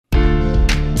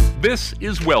This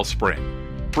is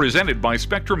Wellspring, presented by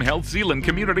Spectrum Health Zeeland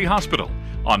Community Hospital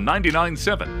on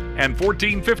 99.7 and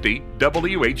 1450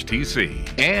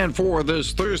 WHTC. And for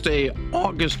this Thursday,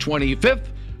 August 25th,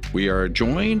 we are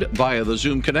joined via the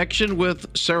Zoom connection with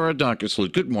Sarah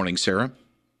Donkesloot. Good morning, Sarah.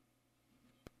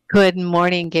 Good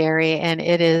morning, Gary, and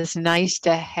it is nice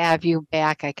to have you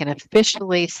back. I can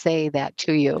officially say that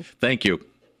to you. Thank you.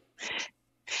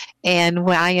 And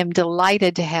I am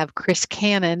delighted to have Chris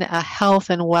Cannon, a health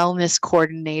and wellness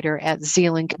coordinator at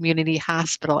Zeeland Community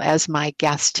Hospital, as my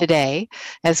guest today.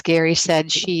 As Gary said,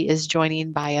 she is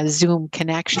joining by a Zoom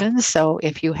connection. So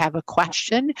if you have a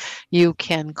question, you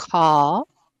can call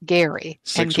Gary.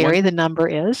 And Gary, the number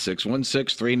is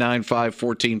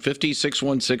 616-395-1450,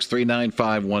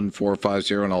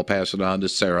 616-395-1450, and I'll pass it on to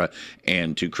Sarah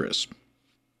and to Chris.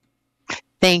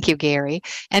 Thank you, Gary.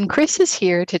 And Chris is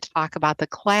here to talk about the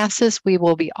classes we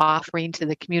will be offering to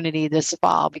the community this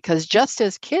fall, because just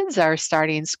as kids are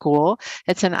starting school,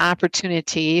 it's an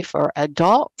opportunity for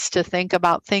adults to think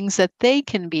about things that they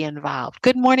can be involved.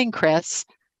 Good morning, Chris.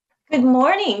 Good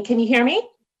morning. Can you hear me?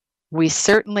 We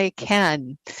certainly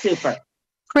can. Super.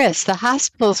 Chris, the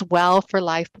hospital's Well for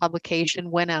Life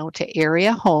publication went out to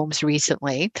area homes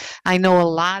recently. I know a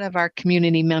lot of our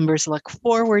community members look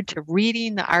forward to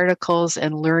reading the articles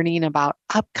and learning about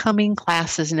upcoming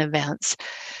classes and events.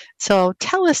 So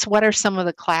tell us, what are some of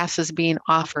the classes being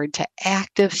offered to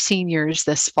active seniors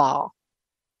this fall?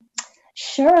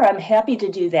 Sure, I'm happy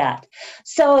to do that.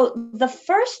 So the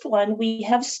first one we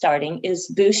have starting is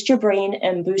Boost Your Brain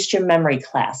and Boost Your Memory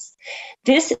class.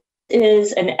 This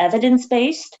is an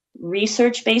evidence-based,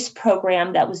 research-based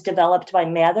program that was developed by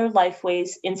Mather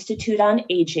Lifeway's Institute on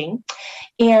Aging.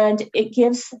 And it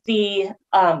gives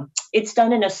it's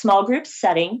done in a small group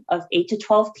setting of 8 to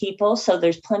 12 people. So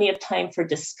there's plenty of time for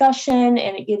discussion,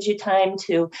 and it gives you time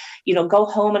to, go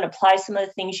home and apply some of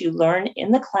the things you learn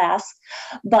in the class.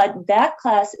 But that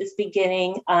class is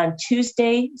beginning on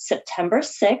Tuesday, September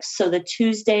 6th. So the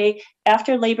Tuesday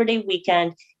after Labor Day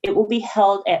weekend, it will be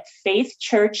held at Faith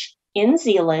Church in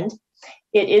Zeeland.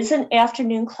 It is an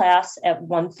afternoon class at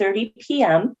 1:30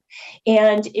 p.m.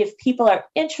 And if people are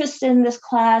interested in this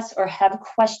class or have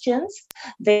questions,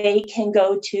 they can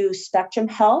go to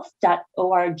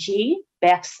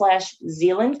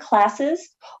spectrumhealth.org/Zeeland classes,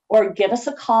 or give us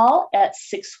a call at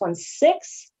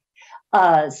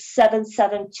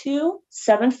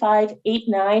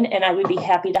 616-772-7589, and I would be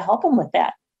happy to help them with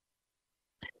that.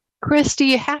 Chris, do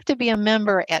you have to be a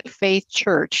member at Faith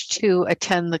Church to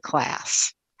attend the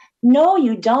class? No,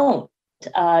 you don't.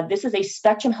 This is a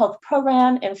Spectrum Health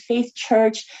program, and Faith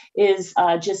Church is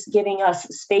just giving us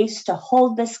space to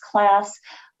hold this class.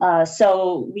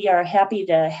 So we are happy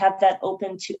to have that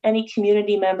open to any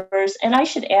community members. And I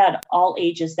should add, all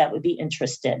ages that would be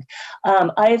interested.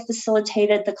 I've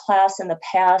facilitated the class in the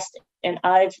past, and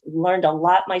I've learned a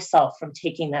lot myself from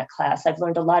taking that class. I've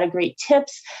learned a lot of great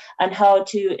tips on how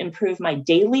to improve my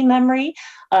daily memory.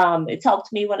 It's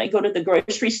helped me when I go to the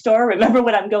grocery store, remember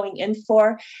what I'm going in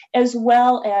for, as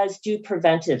well as do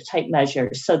preventive type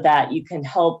measures so that you can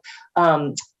help,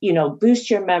 boost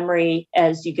your memory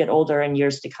as you get older in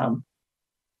years to come.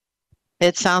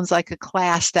 It sounds like a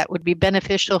class that would be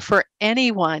beneficial for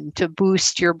anyone to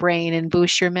boost your brain and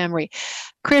boost your memory.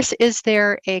 Chris, is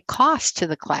there a cost to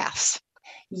the class?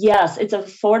 Yes, it's an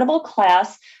affordable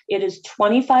class. It is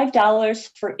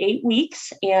 $25 for 8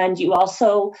 weeks, and you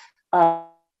also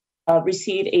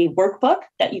receive a workbook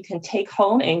that you can take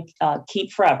home and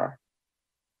keep forever.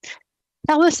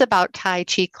 Tell us about Tai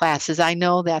Chi classes. I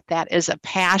know that is a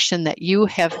passion that you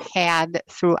have had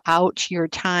throughout your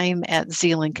time at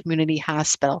Zeeland Community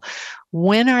Hospital.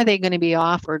 When are they going to be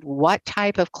offered? What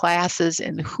type of classes,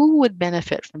 and who would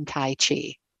benefit from Tai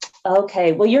Chi?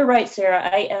 Okay, well, you're right, Sarah.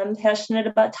 I am passionate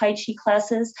about Tai Chi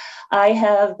classes. I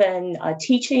have been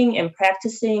teaching and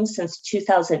practicing since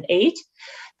 2008.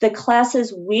 The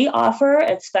classes we offer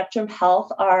at Spectrum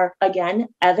Health are, again,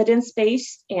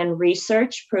 evidence-based and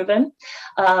research proven.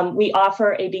 We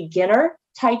offer a beginner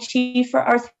Tai Chi for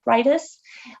arthritis.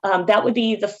 That would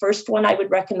be the first one I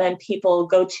would recommend people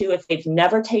go to if they've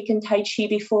never taken Tai Chi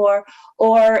before,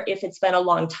 or if it's been a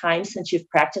long time since you've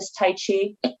practiced Tai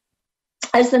Chi.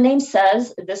 As the name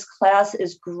says, this class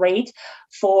is great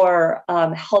for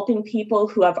helping people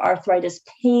who have arthritis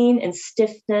pain and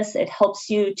stiffness. It helps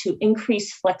you to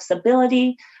increase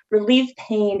flexibility, relieve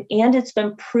pain, and it's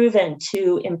been proven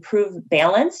to improve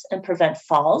balance and prevent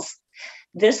falls.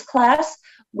 This class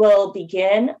will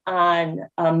begin on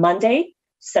Monday,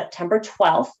 September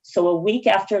 12th, so a week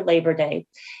after Labor Day,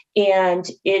 and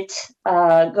it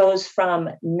goes from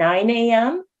 9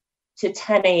 a.m. to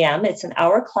 10 a.m. It's an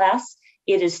hour class.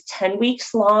 It is 10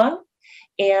 weeks long,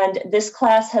 and this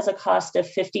class has a cost of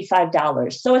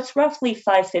 $55. So it's roughly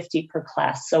 $550 per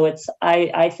class. So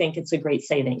I think it's a great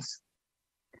savings.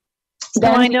 So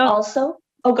Then I know. Also,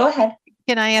 oh, go ahead.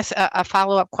 Can I ask a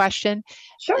follow-up question?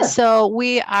 Sure. So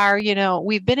we are,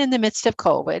 we've been in the midst of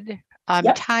COVID.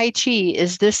 Yep. Tai Chi,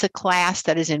 is this a class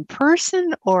that is in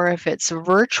person or if it's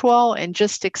virtual? And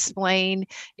just explain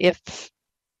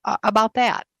about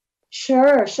that.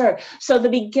 Sure. So the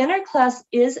beginner class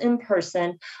is in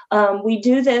person. We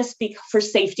do this for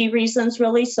safety reasons,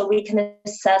 really, so we can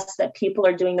assess that people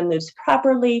are doing the moves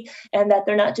properly and that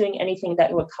they're not doing anything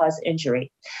that would cause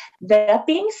injury. That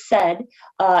being said,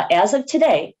 as of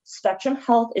today, Spectrum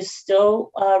Health is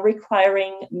still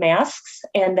requiring masks,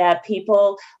 and that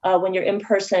people, when you're in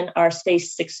person, are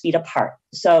spaced 6 feet apart.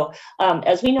 So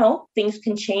as we know, things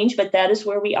can change, but that is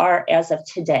where we are as of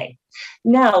today.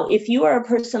 Now, if you are a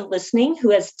person listening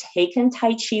who has taken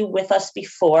Tai Chi with us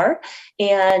before,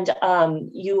 and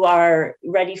you are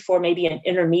ready for maybe an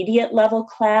intermediate level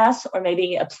class or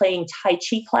maybe a playing Tai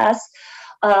Chi class,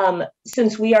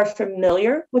 since we are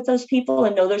familiar with those people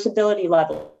and know their ability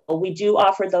level, we do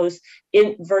offer those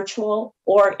in virtual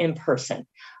or in person.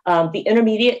 The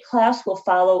intermediate class will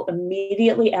follow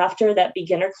immediately after that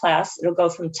beginner class. It'll go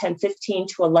from 10:15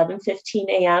 to 11:15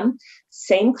 a.m.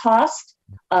 Same cost,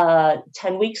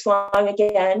 10 weeks long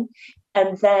again.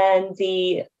 And then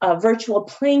the virtual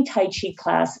playing Tai Chi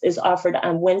class is offered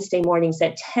on Wednesday mornings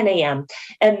at 10 a.m.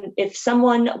 And if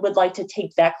someone would like to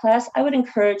take that class, I would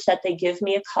encourage that they give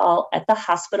me a call at the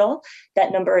hospital.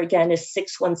 That number again is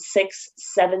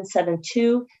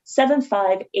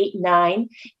 616-772-7589.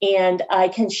 And I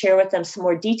can share with them some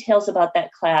more details about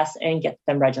that class and get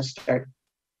them registered.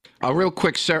 Real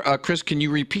quick, Sarah, Chris, can you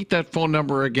repeat that phone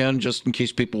number again, just in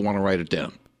case people want to write it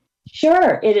down?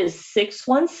 Sure. It is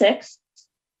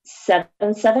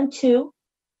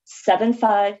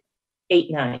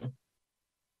 616-772-7589.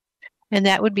 And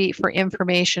that would be for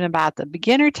information about the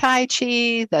beginner Tai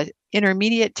Chi, the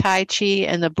intermediate Tai Chi,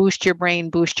 and the Boost Your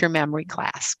Brain, Boost Your Memory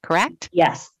class, correct?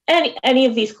 Yes. Any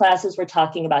of these classes we're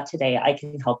talking about today, I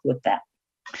can help with that.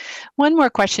 One more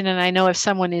question, and I know if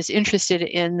someone is interested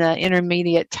in the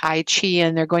intermediate Tai Chi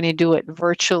and they're going to do it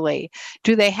virtually,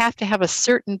 do they have to have a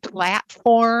certain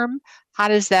platform? How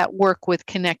does that work with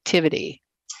connectivity?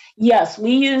 Yes,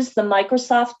 we use the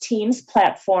Microsoft Teams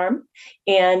platform,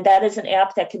 and that is an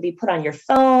app that can be put on your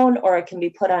phone or it can be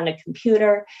put on a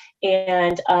computer.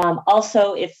 And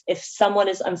also, if someone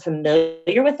is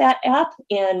unfamiliar with that app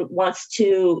and wants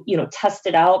to, test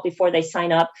it out before they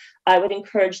sign up, I would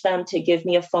encourage them to give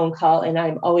me a phone call, and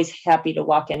I'm always happy to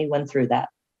walk anyone through that.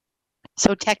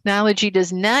 So technology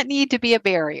does not need to be a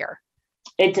barrier.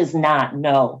 It does not.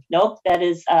 No. Nope. That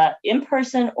is in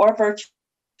person or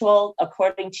virtual,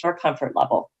 according to your comfort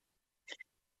level.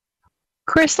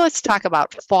 Chris, let's talk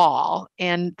about fall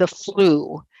and the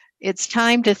flu. It's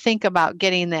time to think about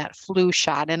getting that flu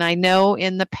shot. And I know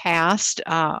in the past,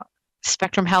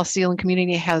 Spectrum Health Zeeland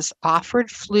Community has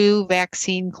offered flu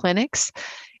vaccine clinics.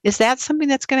 Is that something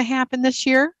that's going to happen this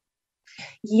year?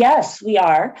 Yes, we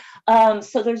are.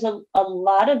 So there's a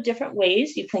lot of different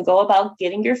ways you can go about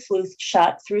getting your flu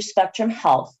shot through Spectrum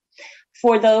Health.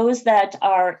 For those that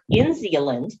are in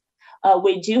Zeeland,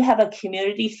 we do have a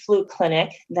community flu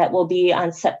clinic that will be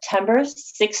on September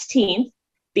 16th,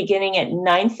 beginning at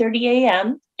 9:30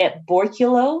 a.m. at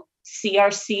Borculo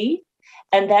CRC.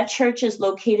 And that church is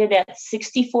located at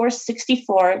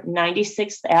 6464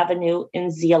 96th Avenue in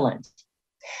Zeeland.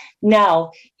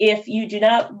 Now, if you do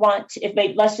not want,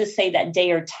 let's just say that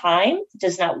day or time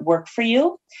does not work for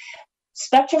you,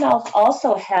 Spectrum Health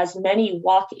also has many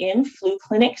walk-in flu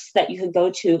clinics that you can go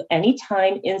to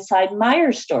anytime inside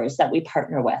Meijer stores that we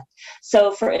partner with.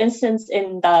 So, for instance,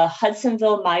 in the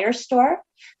Hudsonville Meijer store,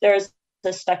 there's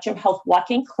the Spectrum Health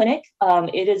walk-in clinic.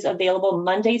 It is available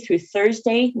Monday through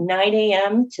Thursday, 9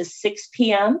 a.m. to 6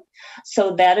 p.m.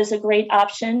 So that is a great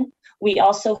option. We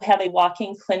also have a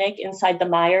walk-in clinic inside the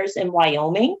Meijers in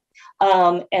Wyoming.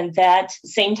 And that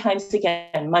same times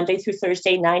again, Monday through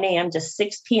Thursday, 9 a.m. to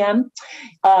 6 p.m.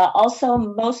 Also,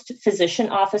 most physician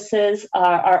offices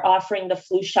are offering the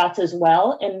flu shots as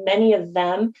well. And many of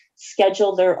them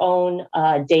schedule their own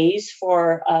days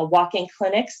for walk-in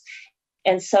clinics.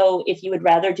 And so if you would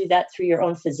rather do that through your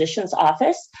own physician's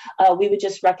office, we would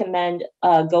just recommend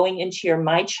going into your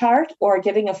MyChart or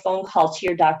giving a phone call to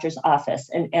your doctor's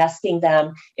office and asking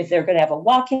them if they're going to have a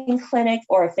walk-in clinic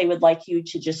or if they would like you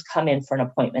to just come in for an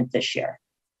appointment this year.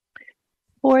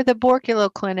 For the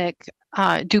Borculo clinic,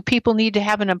 do people need to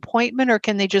have an appointment or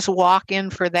can they just walk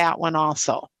in for that one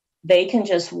also? They can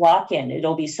just walk in.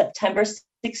 It'll be September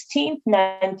 16th,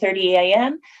 9:30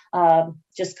 a.m.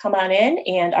 Just come on in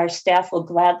and our staff will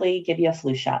gladly give you a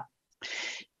flu shot.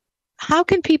 How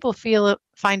can people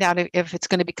find out if it's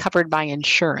going to be covered by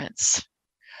insurance?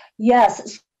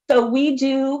 Yes. So we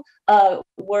do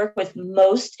work with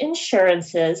most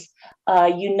insurances.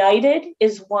 United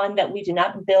is one that we do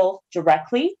not bill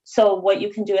directly. So what you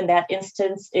can do in that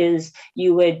instance is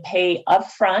you would pay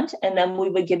upfront, and then we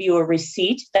would give you a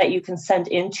receipt that you can send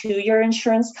into your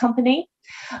insurance company.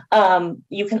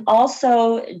 You can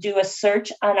also do a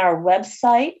search on our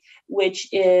website, which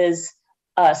is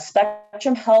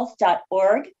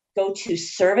spectrumhealth.org. Go to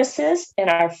services in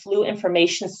our flu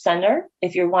information center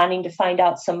if you're wanting to find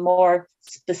out some more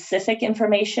specific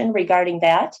information regarding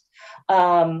that.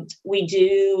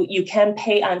 You can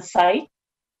pay on site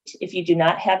if you do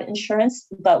not have insurance,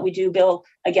 but we do bill,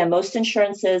 again, most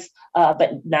insurances,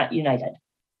 but not United.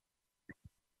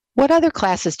 What other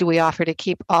classes do we offer to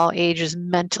keep all ages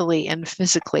mentally and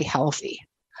physically healthy?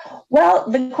 Well,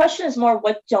 the question is more,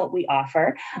 what don't we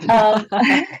offer?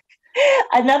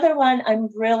 Another one I'm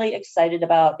really excited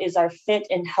about is our Fit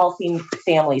and Healthy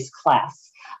Families class.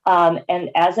 And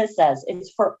as it says,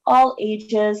 it's for all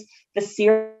ages. The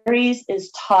series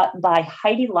is taught by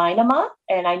Heidi Leinema,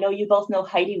 and I know you both know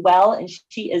Heidi well, and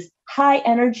she is high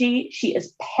energy. She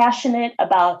is passionate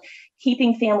about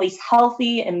keeping families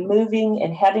healthy and moving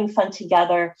and having fun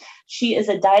together. She is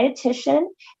a dietitian,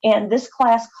 and this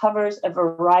class covers a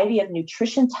variety of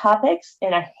nutrition topics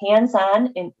in a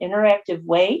hands-on and interactive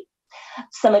way.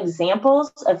 Some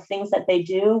examples of things that they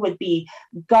do would be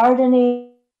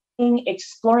gardening,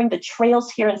 exploring the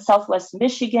trails here in Southwest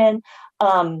Michigan,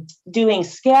 doing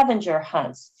scavenger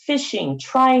hunts, fishing,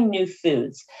 trying new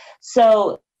foods.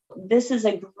 So this is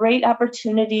a great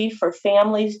opportunity for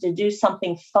families to do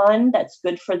something fun that's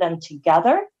good for them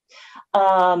together.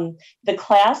 The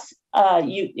class,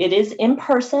 it is in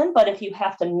person, but if you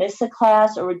have to miss a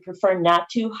class or would prefer not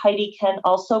to, Heidi can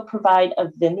also provide a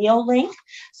Vimeo link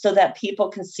so that people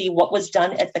can see what was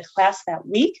done at the class that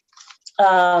week.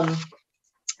 I'm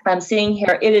seeing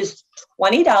here, it is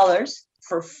 $20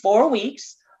 for 4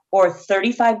 weeks or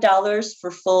 $35 for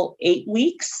full 8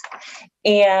 weeks.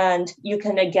 And you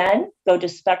can, again, go to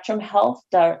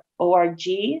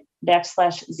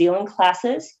spectrumhealth.org/Zealand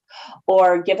classes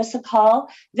or give us a call.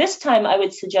 This time, I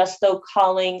would suggest, though,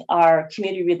 calling our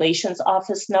community relations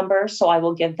office number. So I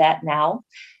will give that now.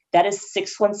 That is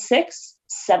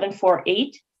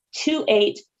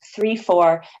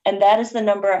 616-748-2834. And that is the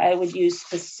number I would use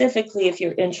specifically if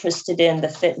you're interested in the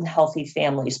Fit and Healthy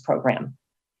Families program.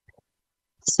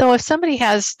 So if somebody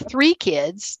has 3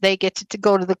 kids, they get to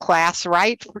go to the class,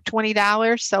 right, for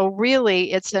 $20. So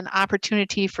really, it's an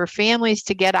opportunity for families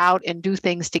to get out and do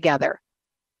things together.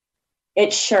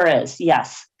 It sure is,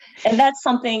 yes. And that's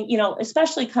something,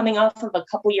 especially coming off of a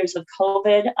couple years of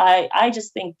COVID, I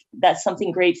just think that's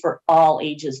something great for all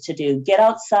ages to do. Get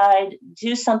outside,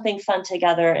 do something fun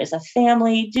together as a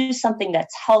family, do something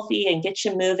that's healthy and get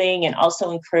you moving and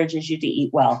also encourages you to eat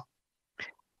well.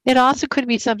 It also could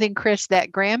be something, Chris,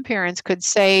 that grandparents could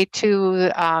say to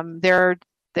their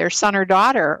son or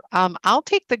daughter, I'll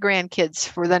take the grandkids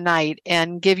for the night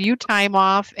and give you time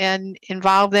off and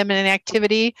involve them in an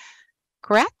activity,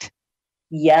 correct?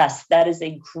 Yes, that is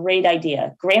a great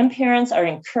idea. Grandparents are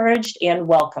encouraged and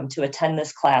welcome to attend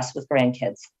this class with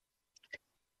grandkids.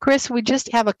 Chris, we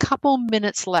just have a couple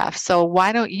minutes left, so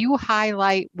why don't you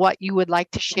highlight what you would like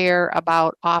to share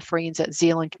about offerings at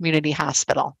Zeeland Community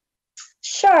Hospital?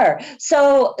 Sure.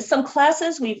 So some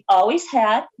classes we've always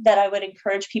had that I would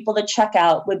encourage people to check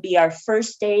out would be our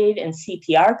first aid and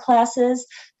CPR classes.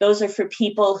 Those are for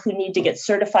people who need to get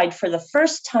certified for the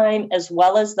first time, as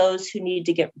well as those who need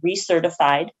to get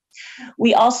recertified.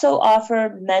 We also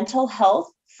offer mental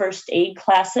health first aid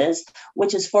classes,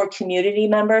 which is for community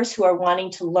members who are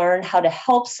wanting to learn how to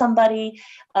help somebody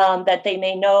that they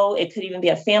may know. It could even be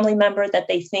a family member that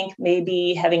they think may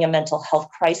be having a mental health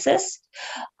crisis.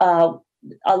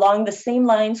 Along the same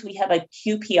lines, we have a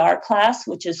QPR class,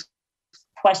 which is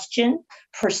question,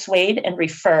 persuade, and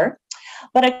refer.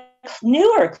 But a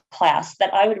newer class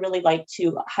that I would really like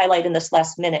to highlight in this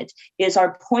last minute is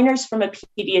our Pointers from a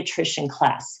Pediatrician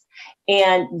class.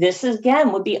 And this,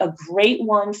 again, would be a great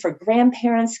one for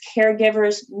grandparents,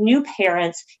 caregivers, new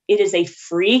parents. It is a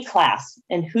free class.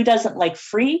 And who doesn't like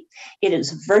free? It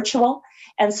is virtual.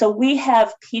 And so we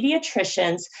have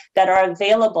pediatricians that are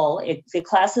available. The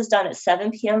class is done at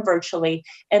 7 p.m. virtually,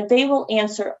 and they will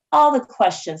answer all the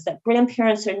questions that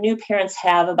grandparents or new parents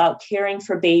have about caring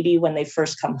for baby when they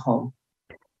first come home.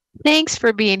 Thanks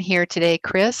for being here today,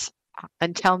 Chris.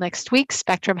 Until next week,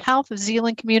 Spectrum Health of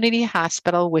Zeeland Community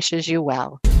Hospital wishes you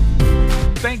well.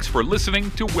 thanks for listening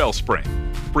to Wellspring,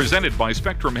 presented by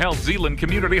Spectrum Health Zeeland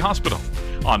Community Hospital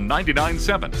on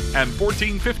 99.7 and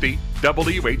 1450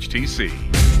 WHTC.